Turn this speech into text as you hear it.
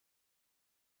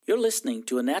You're listening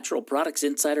to a Natural Products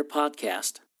Insider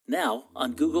podcast, now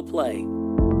on Google Play.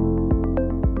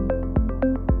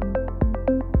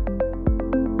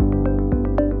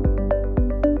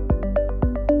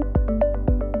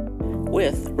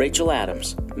 With Rachel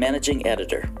Adams, Managing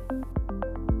Editor.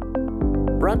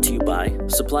 Brought to you by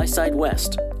SupplySide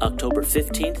West, October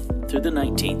 15th through the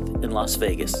 19th in Las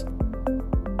Vegas.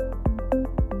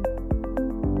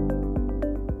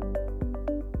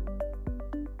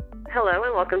 Hello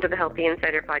and welcome to the Healthy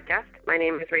Insider podcast. My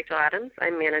name is Rachel Adams.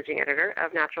 I'm Managing Editor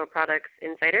of Natural Products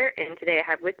Insider, and today I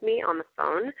have with me on the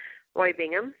phone Roy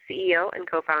Bingham, CEO and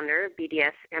co-founder of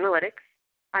BDS Analytics.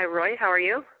 Hi, Roy. How are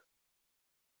you?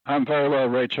 I'm very well,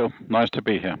 Rachel. Nice to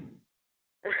be here.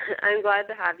 I'm glad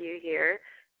to have you here.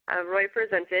 Roy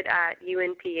presented at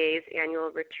UNPA's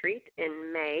annual retreat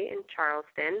in May in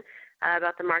Charleston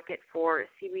about the market for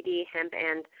CBD, hemp,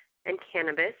 and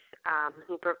cannabis.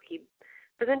 He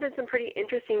presented some pretty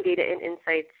interesting data and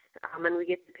insights, and we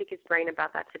get to pick his brain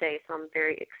about that today, so I'm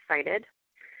very excited.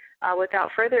 Without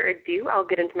further ado, I'll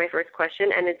get into my first question,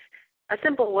 and it's a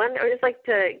simple one. I would just like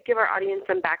to give our audience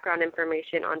some background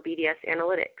information on BDS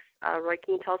Analytics. Roy,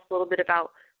 can you tell us a little bit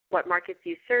about what markets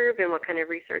you serve and what kind of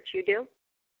research you do?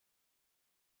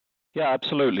 Yeah,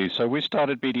 absolutely. So we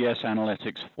started BDS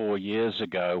Analytics 4 years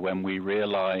ago when we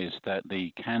realized that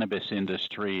the cannabis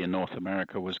industry in North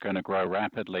America was going to grow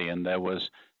rapidly, and there was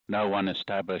no one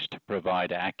established to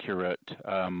provide accurate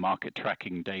market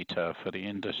tracking data for the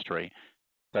industry.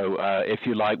 So if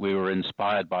you like, we were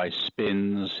inspired by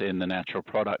SPINS in the natural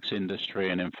products industry.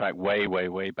 And in fact,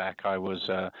 way back, I was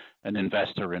an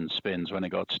investor in SPINS when it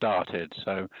got started.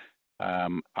 So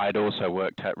I'd also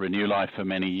worked at Renew Life for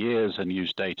many years and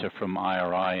used data from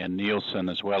IRI and Nielsen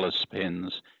as well as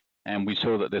SPINS. And we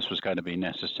saw that this was going to be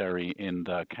necessary in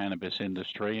the cannabis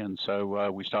industry. And so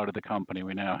we started the company.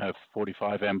 We now have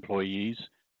 45 employees.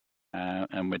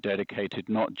 And we're dedicated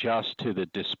not just to the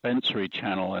dispensary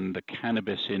channel and the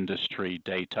cannabis industry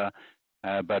data,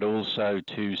 but also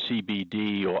to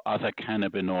CBD or other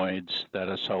cannabinoids that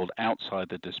are sold outside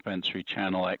the dispensary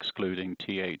channel, excluding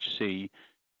THC.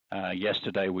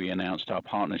 Yesterday, we announced our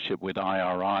partnership with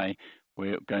IRI.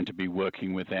 We're going to be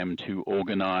working with them to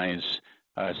organize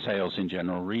sales in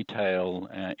general retail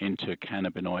into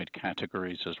cannabinoid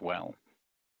categories as well.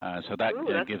 So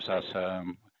that gives us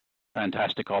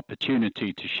fantastic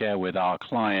opportunity to share with our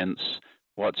clients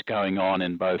what's going on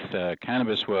in both the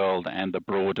cannabis world and the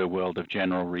broader world of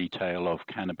general retail of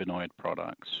cannabinoid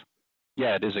products.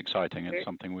 Yeah, it is exciting. It's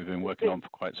something we've been working on for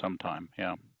quite some time.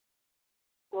 Yeah.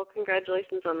 Well,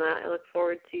 congratulations on that. I look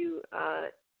forward to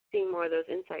seeing more of those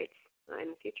insights in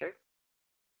the future.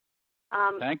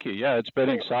 Thank you. Yeah, it's been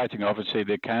exciting. Obviously,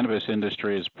 the cannabis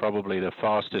industry is probably the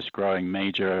fastest growing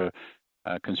major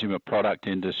consumer product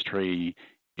industry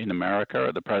in America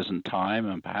at the present time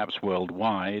and perhaps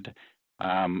worldwide.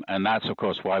 And that's, of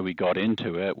course, why we got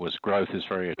into it, was growth is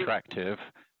very attractive.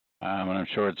 And I'm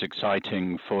sure it's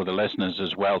exciting for the listeners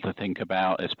as well to think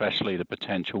about, especially the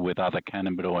potential with other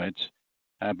cannabinoids.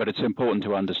 But it's important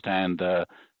to understand the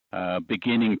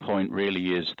beginning point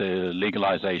really is the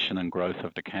legalization and growth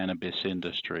of the cannabis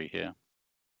industry here.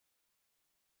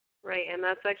 Right, and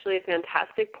that's actually a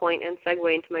fantastic point and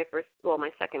segue into my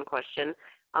second question.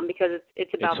 Because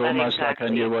it's about that exactly. It's almost like I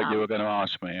knew what you were going to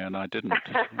ask me, and I didn't.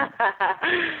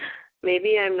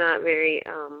 Maybe I'm not very,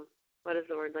 what is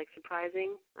the word, like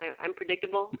surprising? I'm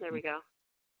predictable. There we go.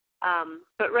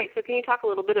 But right, so can you talk a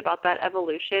little bit about that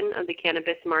evolution of the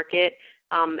cannabis market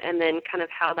and then kind of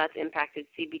how that's impacted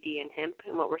CBD and hemp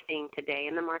and what we're seeing today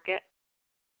in the market?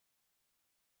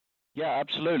 Yeah,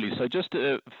 absolutely. So just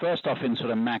first off in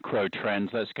sort of macro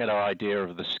trends, let's get our idea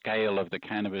of the scale of the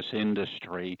cannabis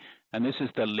industry. And this is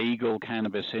the legal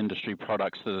cannabis industry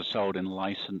products that are sold in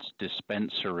licensed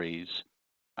dispensaries.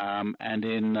 And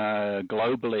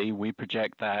globally, we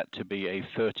project that to be a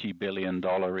 $30 billion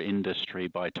industry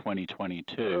by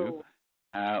 2022,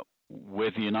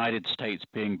 with the United States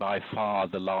being by far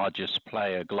the largest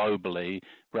player globally,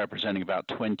 representing about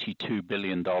 $22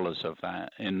 billion of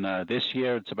that. In this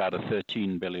year, it's about a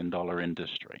 $13 billion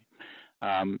industry.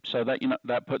 So that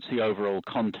that puts the overall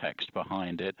context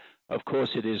behind it. Of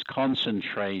course, it is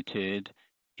concentrated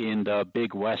in the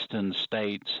big Western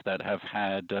states that have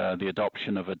had the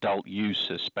adoption of adult use,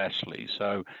 especially.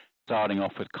 So starting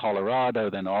off with Colorado,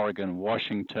 then Oregon,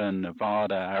 Washington,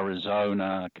 Nevada,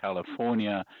 Arizona,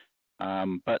 California,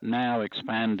 but now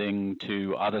expanding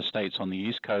to other states on the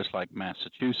East Coast like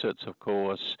Massachusetts, of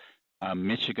course.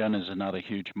 Michigan is another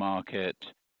huge market.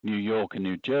 New York and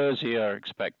New Jersey are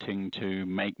expecting to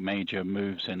make major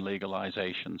moves in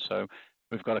legalization. So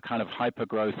we've got a kind of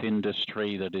hyper-growth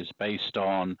industry that is based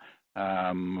on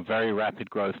very rapid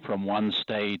growth from one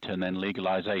state and then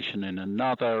legalization in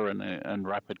another, and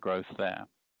rapid growth there.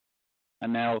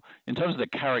 And now, in terms of the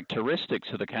characteristics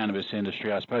of the cannabis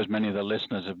industry, I suppose many of the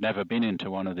listeners have never been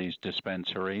into one of these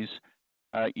dispensaries.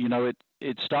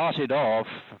 It started off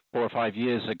 4 or 5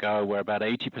 years ago where about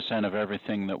 80% of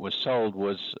everything that was sold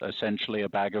was essentially a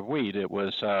bag of weed. It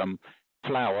was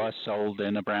flour sold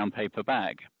in a brown paper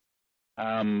bag.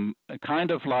 Kind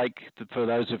of like, for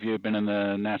those of you who've been in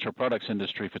the natural products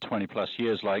industry for 20 plus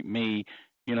years like me,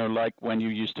 like when you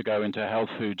used to go into a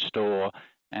health food store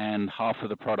and half of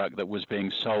the product that was being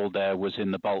sold there was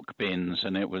in the bulk bins,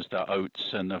 and it was the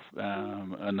oats and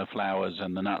the flours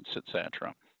and the nuts,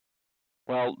 etc.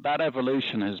 Well, that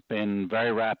evolution has been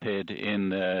very rapid in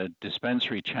the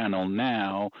dispensary channel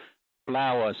now.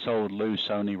 Flour sold loose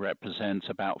only represents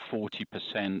about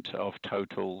 40% of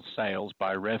total sales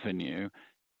by revenue.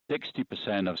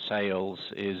 60% of sales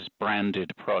is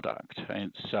branded product.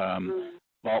 It's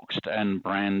boxed and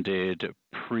branded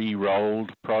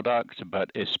pre-rolled product,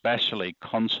 but especially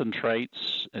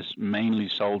concentrates is mainly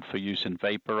sold for use in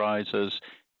vaporizers,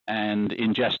 and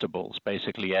ingestibles,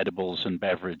 basically edibles and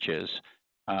beverages,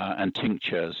 and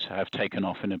tinctures have taken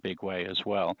off in a big way as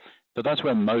well. So that's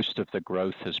where most of the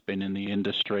growth has been in the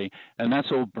industry, and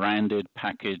that's all branded,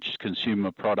 packaged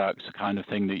consumer products, the kind of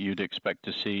thing that you'd expect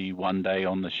to see one day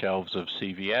on the shelves of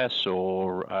CVS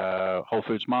or Whole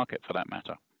Foods Market, for that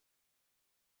matter.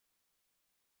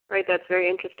 Right, that's very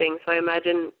interesting. So I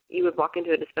imagine you would walk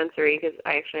into a dispensary, because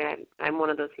I'm one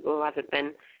of those people who hasn't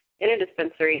been in a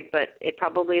dispensary, but it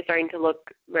probably is starting to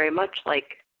look very much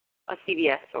like a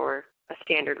CVS or a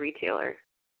standard retailer,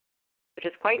 which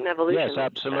is quite an evolution. Yes,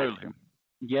 absolutely.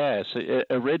 Yes,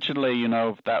 originally,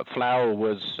 that flour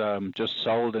was just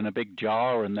sold in a big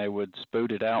jar, and they would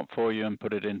spoot it out for you and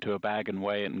put it into a bag and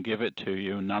weigh it and give it to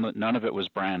you. None of it was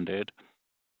branded.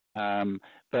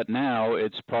 But now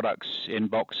it's products in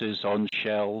boxes on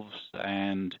shelves,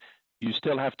 and you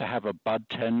still have to have a bud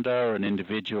tender, an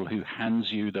individual who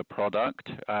hands you the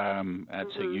product.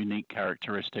 That's a unique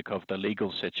characteristic of the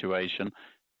legal situation.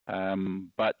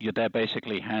 But they're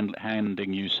basically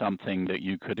handing you something that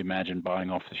you could imagine buying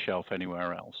off the shelf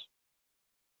anywhere else.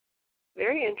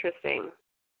 Very interesting.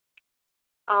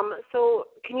 So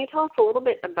can you tell us a little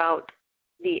bit about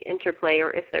the interplay,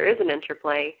 or if there is an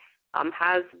interplay?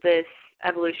 Has this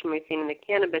evolution we've seen in the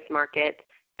cannabis market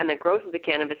and the growth of the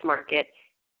cannabis market,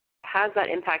 has that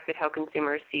impacted how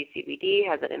consumers see CBD?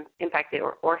 Has it impacted,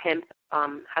 or hemp?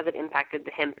 Has it impacted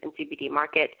the hemp and CBD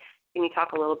market? Can you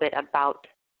talk a little bit about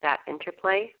that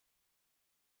interplay?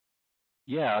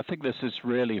 Yeah, I think this is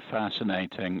really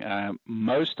fascinating.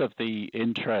 Most of the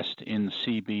interest in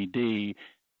CBD,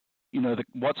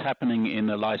 what's happening in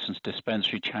the licensed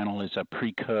dispensary channel is a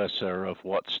precursor of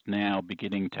what's now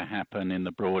beginning to happen in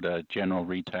the broader general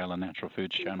retail and natural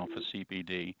foods channel for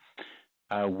CBD.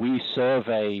 We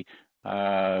survey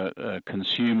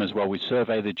consumers, we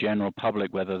survey the general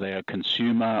public, whether they're a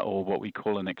consumer or what we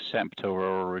call an acceptor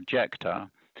or a rejecter.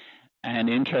 And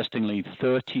interestingly,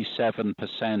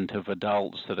 37% of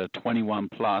adults that are 21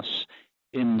 plus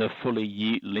in the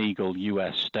fully legal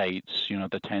U.S. states,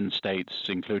 the 10 states,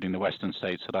 including the western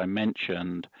states that I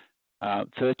mentioned,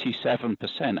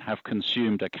 37% have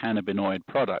consumed a cannabinoid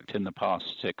product in the past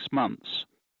 6 months.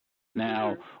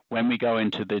 Now, when we go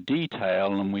into the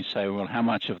detail and we say, well, how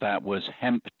much of that was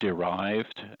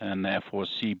hemp-derived and therefore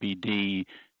CBD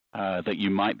that you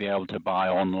might be able to buy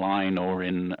online or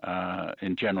in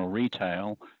general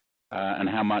retail, and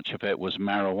how much of it was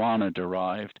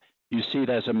marijuana-derived, you see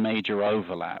there's a major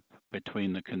overlap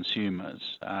between the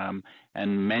consumers.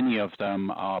 And many of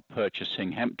them are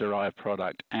purchasing hemp-derived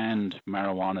product and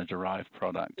marijuana-derived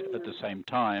product at the same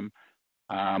time.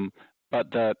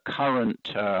 But the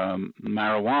current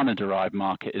marijuana-derived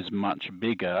market is much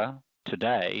bigger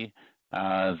today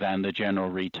than the general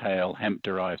retail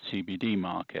hemp-derived CBD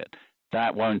market.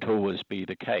 That won't always be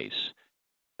the case.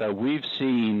 So we've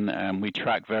seen, and we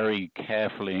track very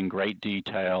carefully in great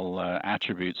detail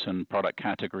attributes and product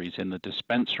categories in the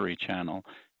dispensary channel,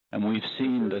 and we've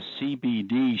seen the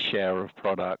CBD share of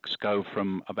products go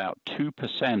from about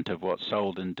 2% of what's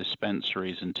sold in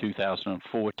dispensaries in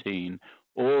 2014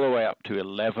 all the way up to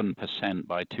 11%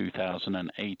 by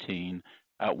 2018,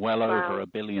 at well over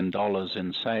 $1 billion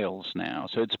in sales now.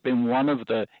 So it's been one of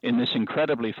in this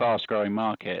incredibly fast-growing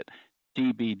market,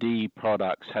 CBD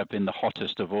products have been the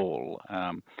hottest of all,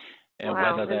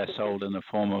 whether they're sold in the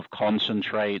form of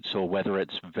concentrates or whether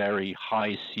it's very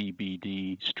high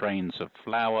CBD strains of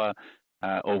flour,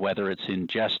 or whether it's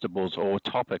ingestibles or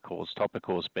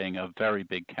topicals being a very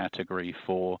big category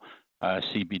for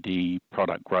CBD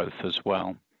product growth as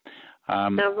well.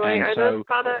 Now, Roy, are those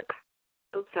products?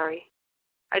 Oh, sorry.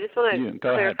 I just want to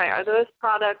clarify. Are those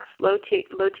products low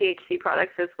THC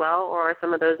products as well, or are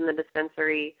some of those in the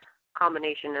dispensary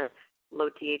combination of low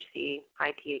THC,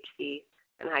 high THC,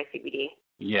 and high CBD?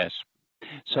 Yes.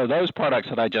 So those products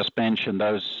that I just mentioned,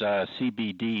 those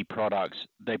CBD products,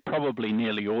 they probably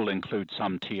nearly all include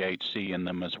some THC in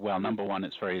them as well. Number one,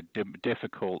 it's very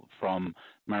difficult from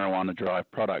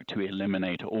marijuana-derived product to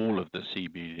eliminate all of the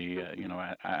CBD,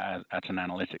 at an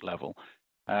analytic level.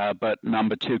 But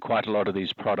number two, quite a lot of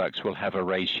these products will have a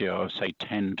ratio of, say,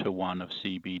 10-to-1 of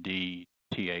CBD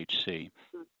THC.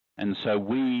 And so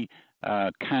we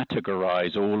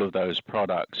categorize all of those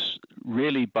products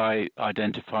really by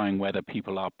identifying whether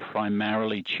people are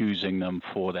primarily choosing them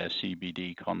for their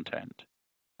CBD content.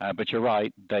 But you're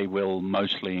right, they will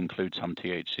mostly include some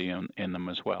THC in them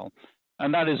as well.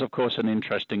 And that is, of course, an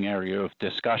interesting area of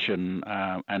discussion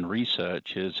and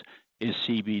research is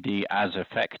CBD as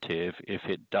effective if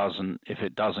it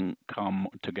doesn't come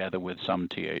together with some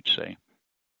THC?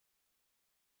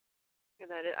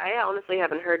 I honestly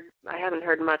haven't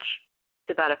heard much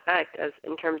to that effect as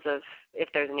in terms of if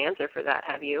there's an answer for that.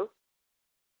 Have you?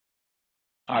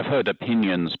 I've heard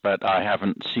opinions, but I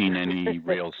haven't seen any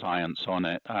real science on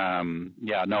it.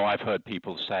 I've heard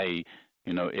people say,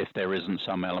 if there isn't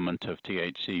some element of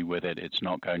THC with it, it's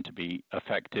not going to be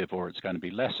effective or it's going to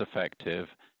be less effective.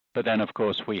 But then, of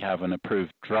course, we have an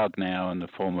approved drug now in the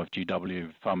form of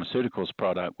GW Pharmaceuticals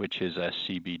product, which is a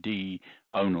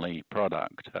CBD-only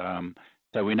product.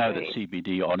 So we know that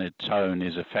CBD on its own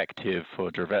is effective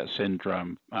for Dravet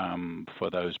syndrome, for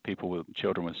those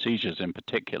children with seizures in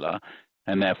particular,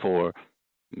 and therefore,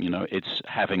 it's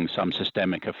having some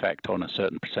systemic effect on a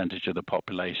certain percentage of the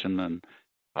population. And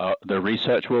the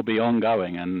research will be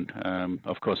ongoing, and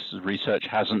of course, research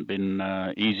hasn't been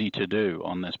easy to do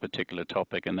on this particular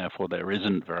topic, and therefore there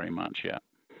isn't very much yet.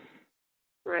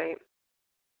 Right.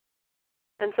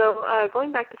 And so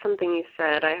going back to something you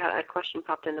said, I had a question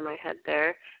popped into my head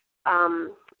there.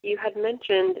 You had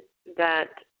mentioned that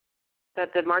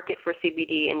the market for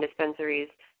CBD in dispensaries,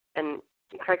 and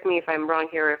correct me if I'm wrong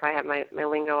here or if I have my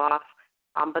lingo off,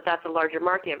 but that's a larger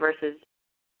market versus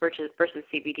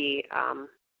CBD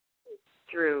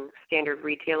through standard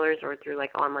retailers or through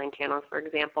like online channels, for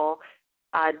example.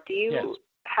 Do you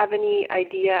have any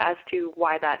idea as to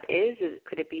why that is?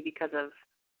 Could it be because of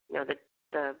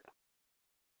the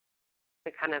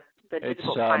kind of the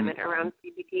difficult climate around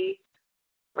CBD,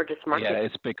 or just market? Yeah,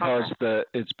 it's because the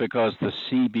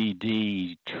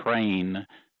CBD train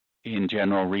in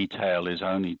general retail is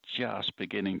only just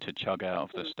beginning to chug out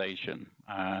of the station.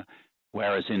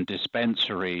 Whereas in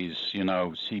dispensaries,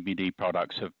 CBD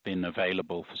products have been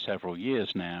available for several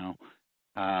years now.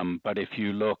 But if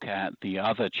you look at the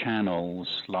other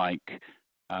channels like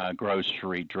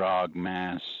grocery, drug,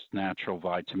 mass, natural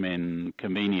vitamin,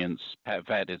 convenience, pet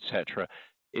vet, etc.,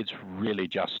 it's really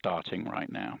just starting right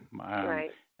now.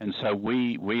 Right. And so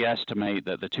we estimate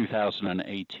that the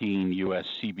 2018 U.S.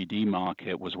 CBD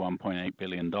market was $1.8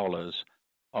 billion,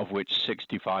 of which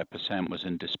 65% was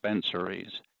in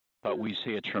dispensaries. But we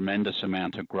see a tremendous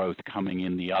amount of growth coming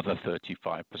in the other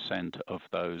 35% of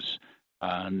those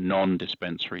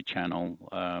non-dispensary channel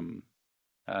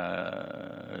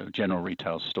general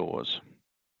retail stores.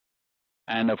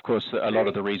 And of course, a lot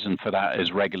of the reason for that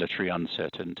is regulatory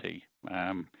uncertainty.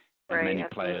 Many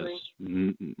players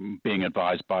being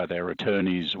advised by their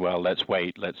attorneys, well, let's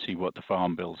wait, let's see what the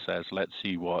Farm Bill says, let's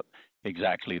see what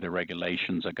exactly the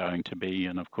regulations are going to be.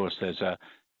 And of course, there's a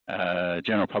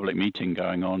general public meeting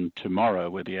going on tomorrow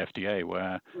with the FDA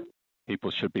where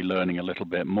people should be learning a little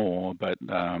bit more. But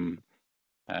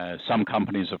some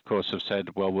companies, of course, have said,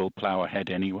 well, we'll plow ahead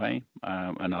anyway.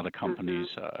 And other companies,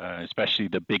 especially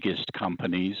the biggest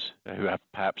companies who have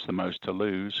perhaps the most to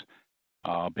lose,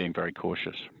 are being very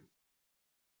cautious.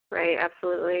 Right,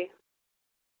 absolutely.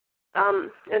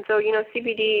 And so,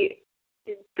 CBD,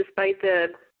 despite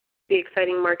the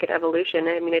exciting market evolution,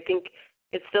 I think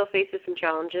it still faces some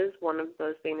challenges, one of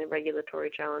those being the regulatory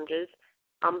challenges.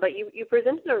 But you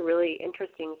presented a really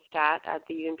interesting stat at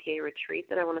the UNPA retreat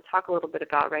that I want to talk a little bit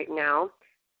about right now.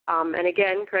 And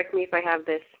again, correct me if I have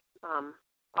this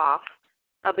off,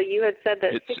 but you had said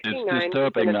that it's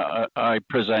disturbing that I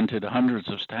presented hundreds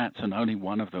of stats and only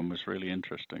one of them was really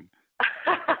interesting.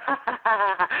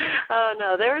 Oh,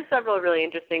 no, there were several really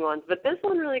interesting ones, but this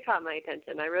one really caught my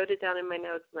attention. I wrote it down in my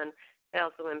notes, and then I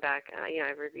also went back.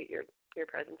 I've reviewed your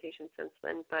presentation since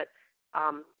then, but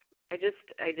I just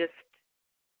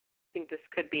think this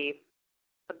could be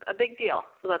a big deal,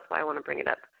 so that's why I want to bring it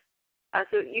up.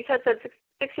 So you said that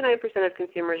 69% of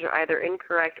consumers are either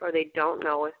incorrect or they don't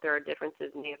know if there are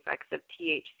differences in the effects of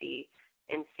THC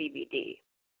and CBD.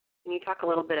 Can you talk a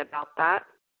little bit about that?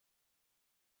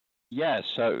 Yes,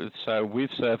 so we've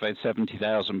surveyed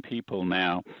 70,000 people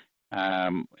now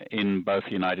in both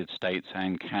the United States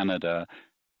and Canada.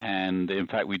 And in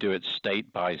fact, we do it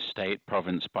state by state,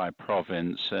 province by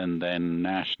province, and then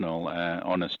national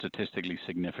on a statistically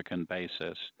significant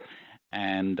basis.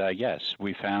 And yes,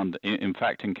 we found, in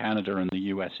fact, in Canada and the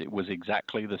US, it was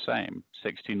exactly the same.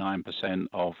 69%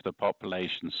 of the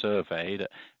population surveyed,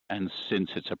 and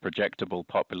since it's a projectable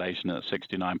population at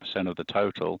 69% of the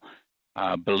total,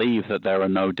 believe that there are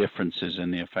no differences in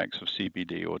the effects of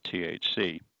CBD or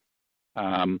THC.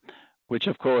 Which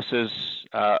of course is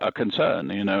a concern.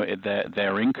 You know,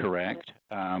 they're incorrect.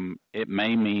 It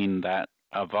may mean that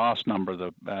a vast number of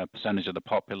the percentage of the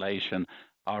population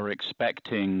are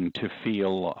expecting to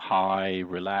feel high,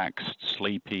 relaxed,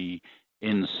 sleepy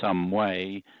in some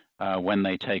way when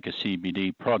they take a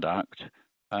CBD product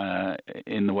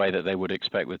in the way that they would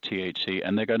expect with THC,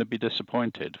 and they're going to be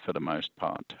disappointed for the most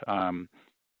part. And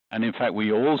in fact,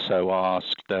 we also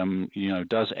asked them, you know,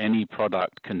 does any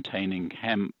product containing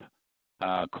hemp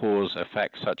cause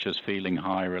effects such as feeling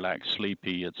high, relaxed,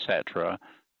 sleepy, etc.,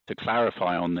 to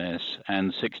clarify on this,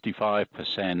 and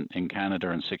 65% in Canada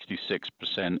and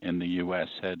 66% in the US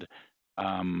said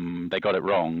they got it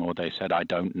wrong, or they said, I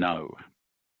don't know.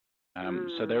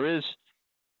 So there is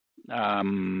a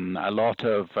lot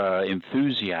of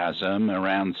enthusiasm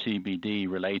around CBD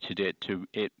related to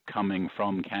it coming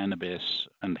from cannabis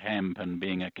and hemp and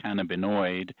being a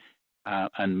cannabinoid,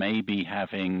 and maybe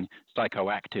having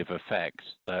psychoactive effects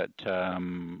that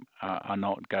are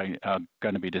not going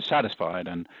to be dissatisfied.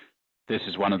 And this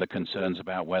is one of the concerns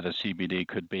about whether CBD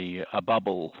could be a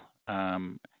bubble.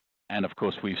 And of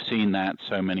course, we've seen that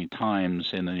so many times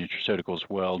in the nutraceuticals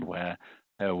world where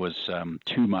there was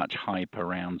too much hype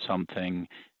around something.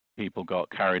 People got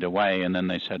carried away, and then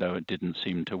they said, oh, it didn't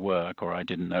seem to work, or I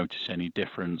didn't notice any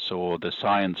difference, or the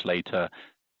science later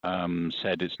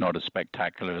said it's not as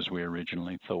spectacular as we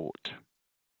originally thought.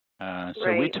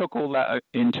 So we took all that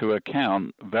into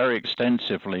account very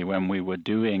extensively when we were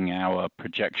doing our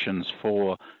projections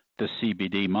for the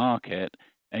CBD market,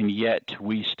 and yet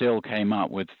we still came up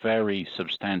with very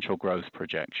substantial growth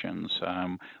projections.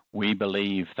 We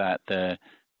believe that the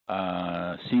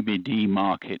CBD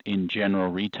market in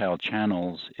general retail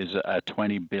channels is a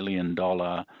 $20 billion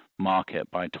market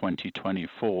by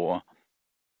 2024.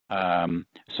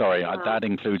 That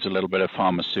includes a little bit of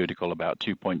pharmaceutical, about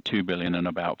 2.2 billion, and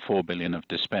about 4 billion of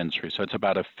dispensary. So it's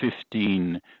about a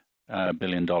 $15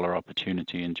 billion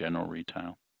opportunity in general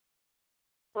retail.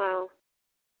 Wow,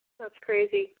 that's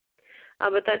crazy.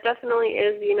 But that definitely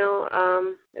is, you know,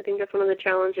 I think that's one of the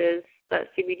challenges that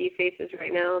CBD faces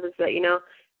right now is that, you know,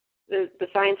 the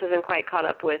science hasn't quite caught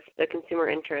up with the consumer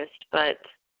interest, but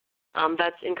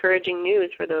that's encouraging news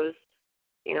for those,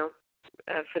 you know,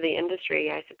 for the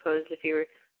industry, I suppose, if you're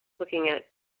looking at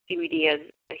CBD as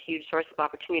a huge source of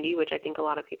opportunity, which I think a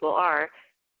lot of people are,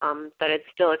 that it's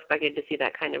still expected to see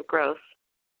that kind of growth.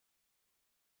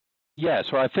 Yeah,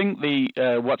 so I think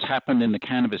what's happened in the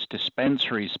cannabis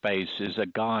dispensary space is a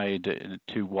guide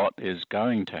to what is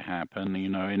going to happen. You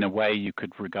know, in a way, you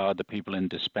could regard the people in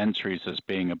dispensaries as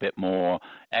being a bit more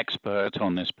expert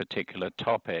on this particular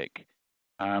topic.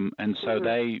 And so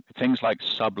things like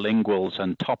sublinguals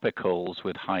and topicals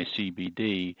with high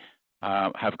CBD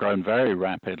have grown very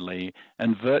rapidly,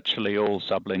 and virtually all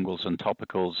sublinguals and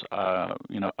topicals,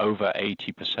 over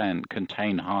 80%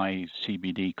 contain high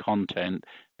CBD content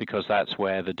because that's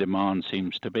where the demand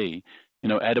seems to be. You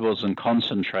know, edibles and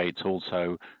concentrates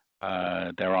also,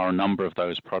 there are a number of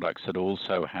those products that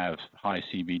also have high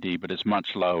CBD, but it's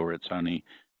much lower. It's only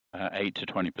 8 to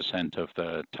 20% of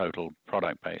the total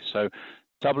product base. So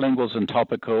sublinguals and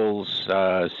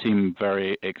topicals seem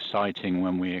very exciting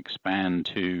when we expand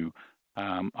to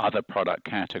other product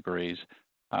categories.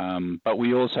 But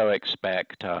we also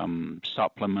expect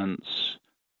supplements,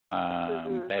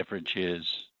 beverages,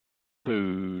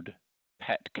 food,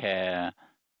 pet care,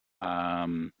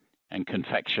 and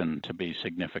confection to be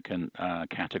significant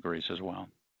categories as well.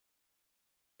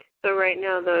 So right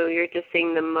now, though, you're just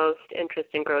seeing the most interest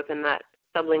and growth in that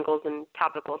sublinguals and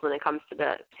topicals when it comes to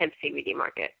the hemp CBD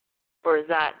market? Or is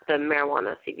that the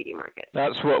marijuana CBD market?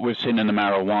 That's what we've seen in the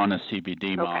marijuana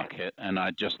CBD market, and I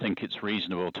just think it's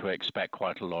reasonable to expect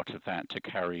quite a lot of that to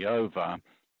carry over.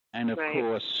 And of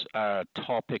course,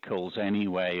 topicals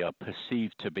anyway are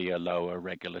perceived to be a lower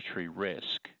regulatory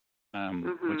risk,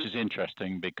 which is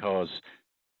interesting because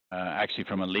actually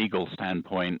from a legal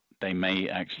standpoint, they may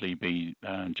actually be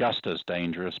just as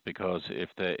dangerous, because if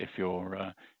you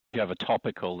have a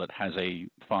topical that has a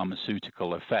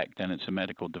pharmaceutical effect, then it's a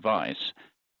medical device.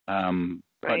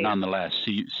 But Right. nonetheless,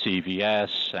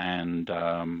 CVS and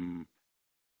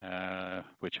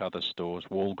which other stores?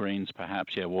 Walgreens,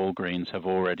 perhaps. Yeah, Walgreens have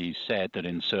already said that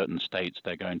in certain states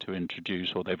they're going to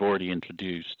introduce, or they've already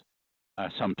introduced,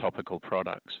 some topical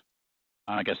products.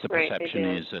 I guess the Right. They perception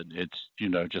do. is that it's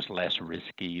just less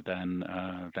risky than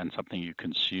something you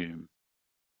consume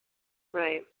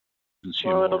Right.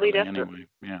 consume Well, it'll be orally definitely.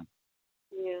 anyway.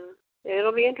 Yeah. Yeah.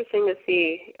 It'll be interesting to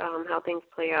see how things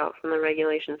play out from the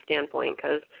regulation standpoint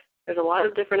because there's a lot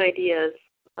of different ideas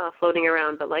floating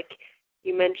around. But like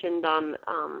you mentioned on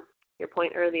your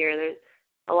point earlier, there's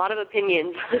a lot of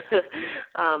opinions,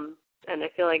 and I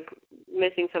feel like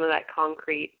missing some of that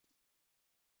concrete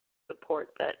support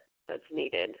that's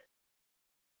needed.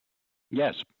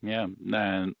 Yes, yeah,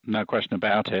 no question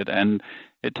about it. And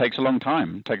it takes a long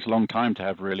time. It takes a long time to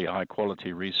have really high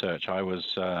quality research. I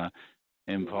was Hmm.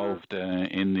 involved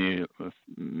in the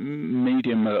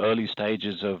medium early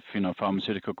stages of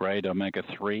pharmaceutical grade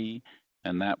omega-3,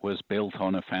 and that was built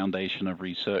on a foundation of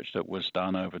research that was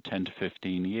done over 10 to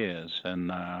 15 years.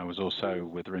 And I was also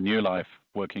with Renew Life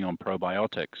working on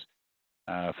probiotics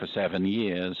for 7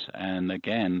 years. And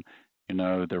again,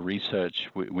 the research,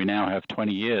 we now have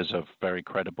 20 years of very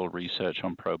credible research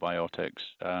on probiotics.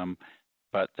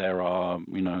 But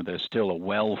there's still a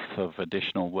wealth of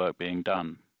additional work being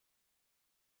done.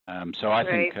 So I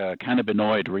think Right.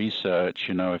 cannabinoid research,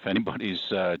 if anybody's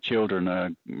children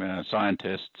are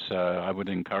scientists, I would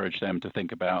encourage them to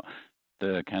think about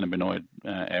the cannabinoid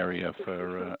area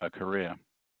for a career.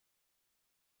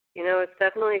 It's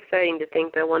definitely exciting to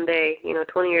think that one day,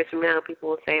 20 years from now, people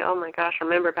will say, "Oh my gosh,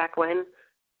 remember back when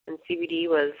CBD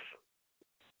was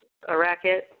a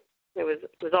racket? It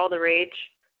was all the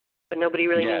rage, but nobody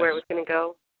really knew Yes. where it was going to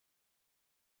go."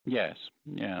 Yes,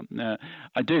 yeah.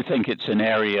 I do think it's an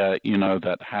area,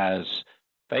 that has,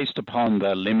 based upon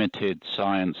the limited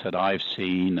science that I've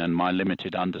seen and my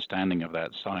limited understanding of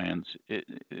that science,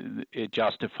 it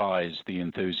justifies the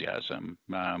enthusiasm.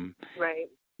 Right.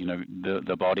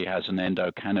 The body has an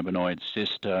endocannabinoid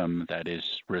system that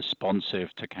is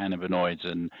responsive to cannabinoids,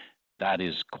 and that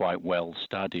is quite well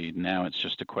studied. Now it's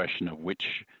just a question of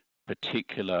which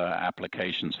particular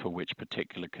applications for which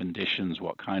particular conditions,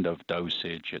 what kind of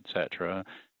dosage, etc.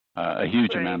 A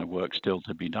huge Right. amount of work still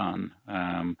to be done,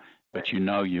 but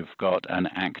Right. you've got an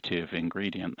active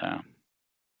ingredient there.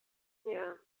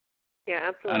 Yeah.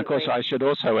 Yeah, And of course, absolutely. I should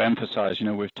also emphasize,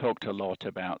 we've talked a lot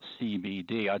about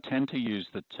CBD. I tend to use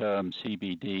the term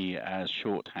CBD as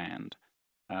shorthand.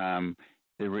 Um,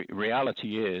 the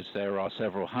reality is there are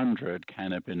several hundred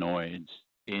cannabinoids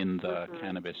in the Mhm.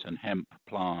 cannabis and hemp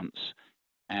plants,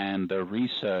 and the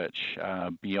research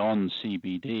beyond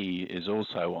CBD is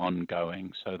also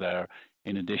ongoing. So there,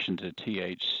 in addition to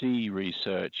THC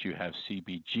research, you have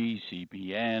CBG,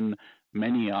 CBN,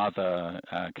 many other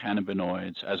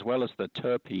cannabinoids, as well as the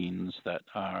terpenes that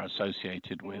are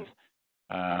associated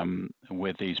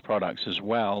with these products as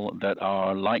well, that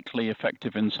are likely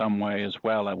effective in some way as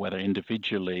well, whether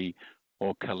individually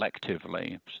or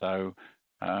collectively. So,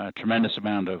 a tremendous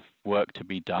amount of work to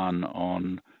be done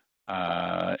on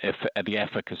the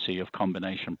efficacy of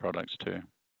combination products too.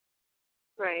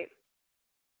 Right.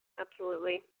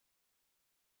 Absolutely.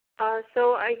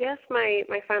 So I guess my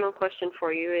final question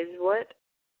for you is what,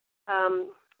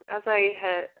 as I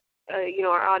had,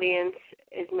 our audience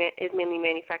is mainly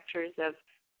manufacturers of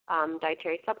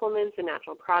dietary supplements and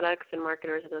natural products and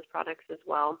marketers of those products as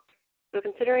well. So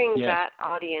considering Yes. that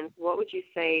audience, what would you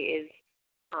say is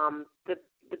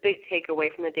the big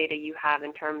takeaway from the data you have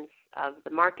in terms of the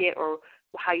market or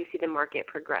how you see the market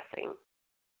progressing?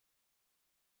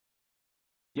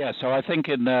 Yeah, so I think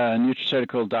in the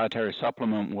nutraceutical dietary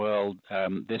supplement world,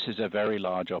 this is a very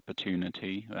large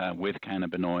opportunity with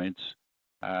cannabinoids.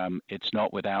 It's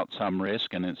not without some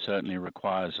risk, and it certainly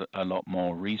requires a lot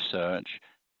more research.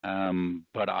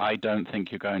 But I don't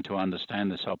think you're going to understand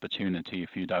this opportunity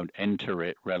if you don't enter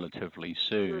it relatively Mm-hmm.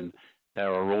 soon.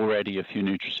 There are already a few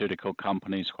nutraceutical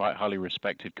companies, quite highly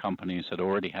respected companies, that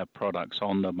already have products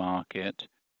on the market.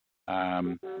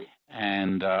 Um, Mm-hmm.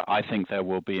 and I think there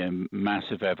will be a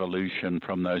massive evolution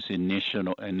from those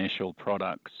initial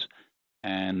products.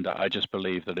 And I just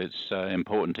believe that it's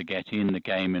important to get in the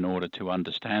game in order to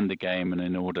understand the game and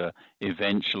in order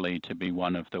eventually to be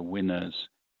one of the winners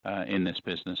in this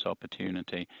business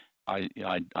opportunity.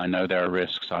 I know there are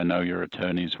risks. I know your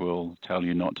attorneys will tell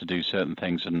you not to do certain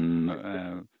things, and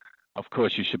of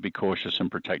course you should be cautious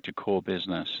and protect your core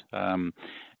business.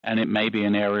 And it may be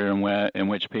an area in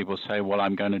which people say, well,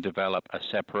 I'm going to develop a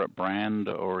separate brand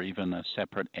or even a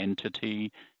separate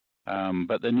entity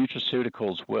But the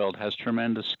nutraceuticals world has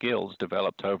tremendous skills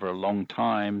developed over a long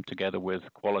time, together with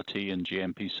quality and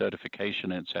GMP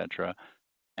certification, etc.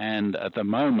 And at the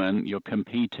moment, you're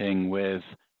competing with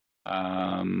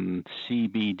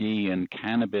CBD and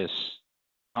cannabis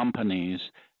companies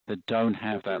that don't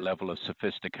have that level of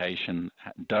sophistication,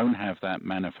 don't have that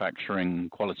manufacturing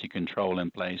quality control in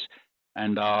place,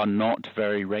 and are not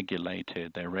very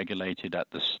regulated. They're regulated at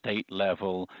the state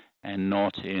level and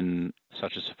not in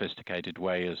such a sophisticated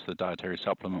way as the dietary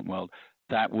supplement world.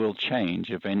 That will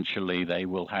change. Eventually, they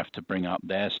will have to bring up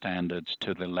their standards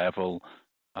to the level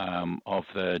of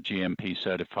the GMP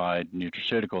certified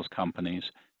nutraceuticals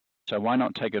companies. So why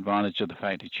not take advantage of the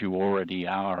fact that you already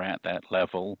are at that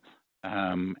level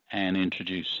and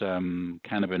introduce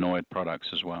cannabinoid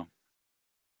products as well?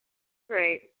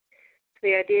 Right. So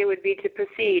the idea would be to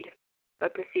proceed,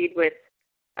 but proceed with,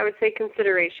 I would say,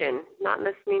 consideration. Not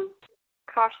necessarily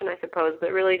caution, I suppose,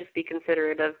 but really just be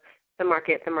considerate of the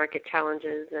market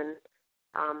challenges, and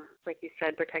like you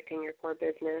said, protecting your core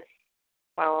business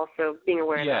while also being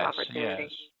aware of the opportunity.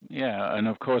 Yeah, and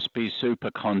of course be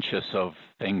super conscious of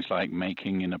things like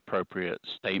making inappropriate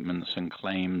statements and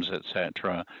claims,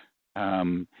 etc.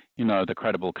 The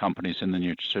credible companies in the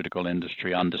nutraceutical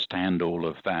industry understand all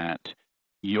of that.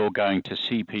 You're going to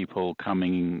see people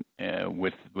coming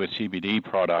with CBD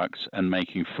products and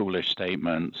making foolish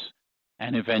statements,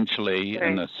 and eventually,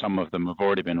 and some of them have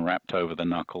already been wrapped over the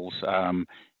knuckles,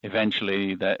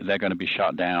 eventually they're going to be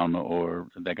shut down, or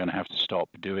they're going to have to stop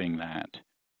doing that.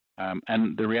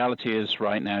 And the reality is,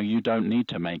 right now, you don't need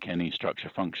to make any structure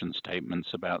function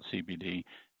statements about CBD.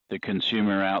 The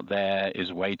consumer out there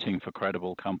is waiting for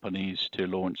credible companies to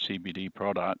launch CBD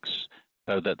products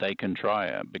so that they can try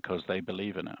it because they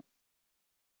believe in it.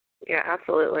 Yeah,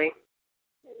 absolutely.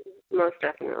 Most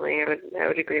definitely. I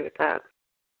would agree with that.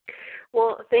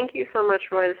 Well, thank you so much,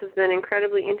 Roy. This has been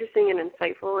incredibly interesting and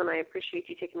insightful, and I appreciate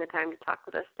you taking the time to talk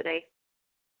with us today.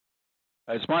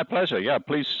 It's my pleasure. Yeah,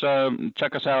 please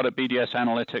check us out at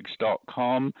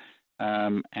bdsanalytics.com,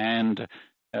 and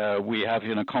we have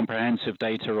comprehensive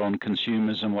data on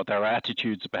consumers and what their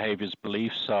attitudes, behaviors,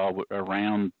 beliefs are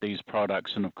around these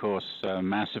products, and of course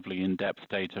massively in-depth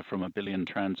data from 1 billion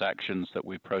transactions that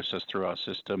we process through our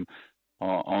system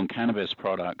on cannabis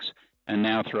products. And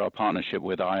now through our partnership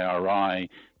with IRI,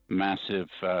 massive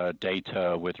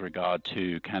data with regard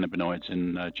to cannabinoids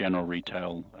in the general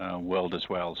retail world as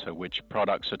well. So which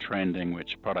products are trending,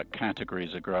 which product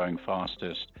categories are growing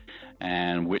fastest,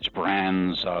 and which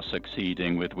brands are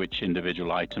succeeding with which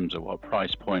individual items at what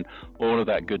price point. All of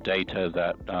that good data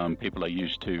that people are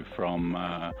used to from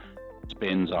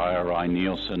SPINS, IRI,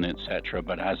 Nielsen, etc.,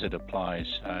 but as it applies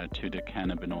to the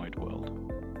cannabinoid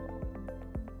world.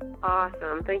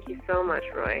 Awesome. Thank you so much,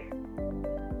 Roy.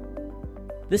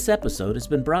 This episode has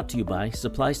been brought to you by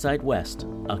SupplySide West,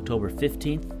 October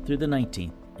 15th through the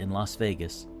 19th in Las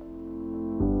Vegas.